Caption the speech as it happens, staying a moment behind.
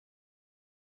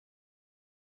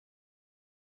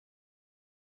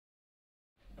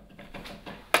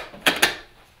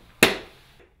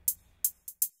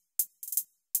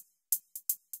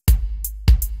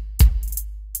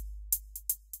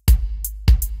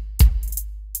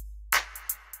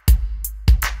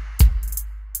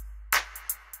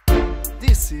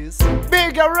This is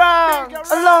Bigga RANX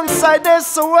alongside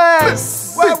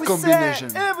S.O.S. Where we combination.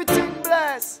 Say everything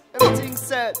blessed, everything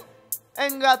set.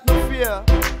 Ain't got no fear,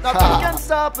 nothing can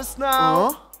stop us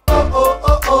now. Oh, oh,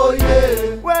 oh, oh,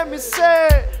 yeah. When we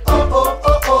say oh, oh,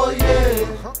 oh, oh,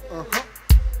 yeah. Oh,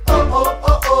 oh,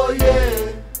 oh, oh,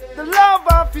 yeah. The love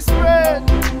of his spread.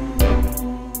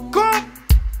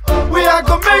 Come, we are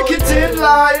gonna make it in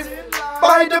life.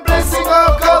 By the blessing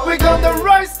of God, we gonna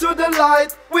rise to the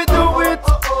light. We do it,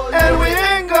 and we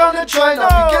ain't gonna try.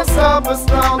 Nothing can stop us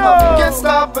now, nothing can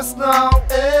stop us now.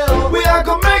 We are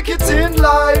gonna make it in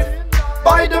life.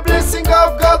 By the blessing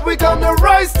of God, we gonna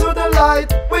rise to the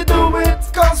light. We do it,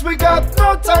 cause we got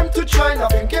no time to try.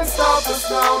 Nothing can stop us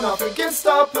now, nothing can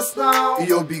stop us now.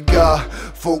 Yo biga,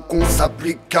 faut qu'on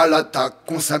s'applique à l'attaque.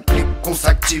 Qu'on s'implique, qu'on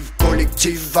s'active,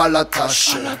 collectif à la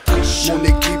tâche. Mon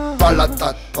équipe à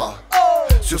l'attaque pas.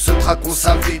 Sur ce track on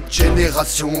s'invite,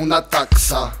 génération on attaque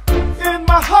ça. In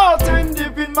my heart and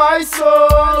deep in my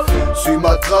soul. Suis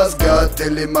ma trace, gars,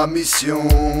 telle est ma mission.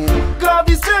 God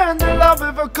is there and the love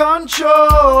ever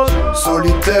control.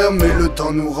 Solitaire mais le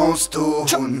temps nous rend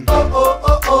stone. Oh oh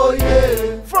oh oh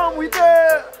yeah. From we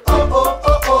there. Oh oh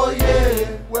oh oh yeah.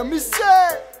 When we say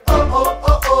oh oh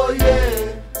oh oh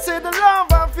yeah. Say the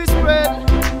love of his spread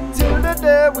till the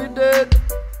day we dead.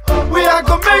 We are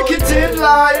gonna make it in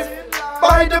life.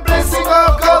 By the blessing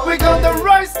of God, we gonna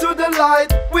rise to the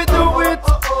light. We do it,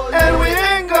 and we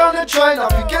ain't gonna try.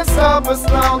 Nothing can stop us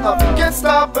now, nothing can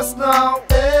stop us now.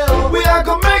 We are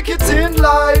gonna make it in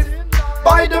life.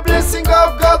 By the blessing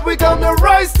of God, we gonna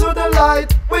rise to the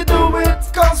light. We do it,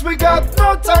 cause we got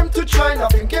no time to try.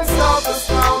 Nothing can stop us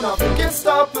now, nothing can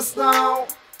stop us now.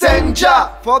 Thank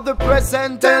Jah for the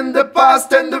present and the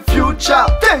past and the future.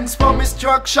 Thanks for my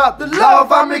structure, the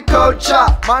love of my culture.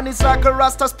 Man is like a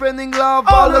rasta spreading love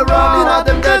all around in a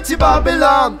them dirty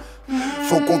Babylon.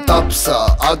 Faut qu'on tape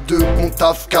ça, à deux qu'on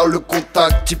taffe car le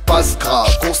contact y passe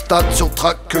grave. Constate sur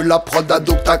track que la prod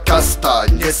adopte ta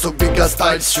castagne. Yes, so big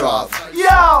style suave.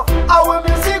 Yo, our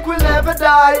music will never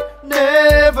die,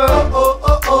 never. Oh oh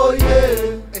oh oh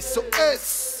yeah.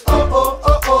 S.O.S. Oh oh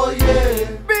oh oh yeah.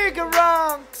 Bigga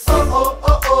RANX. Oh oh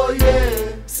oh oh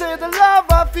yeah. Say the love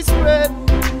of his spread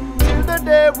till the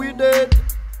day we dead.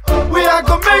 We are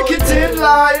gonna make it in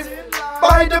life.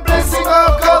 By the blessing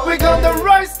of God, we gonna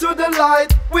rise to the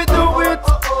light. We do it,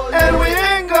 and we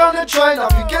ain't gonna try.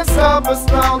 Nothing can stop us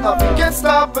now, nothing can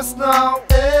stop us now.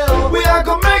 We are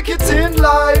gonna make it in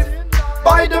life.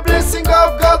 By the blessing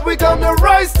of God, we gonna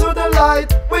rise to the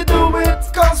light. We do it,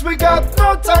 cause we got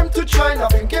no time to try.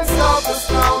 Nothing can stop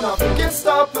us now, nothing can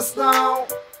stop us now.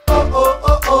 Oh oh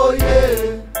oh oh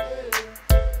yeah.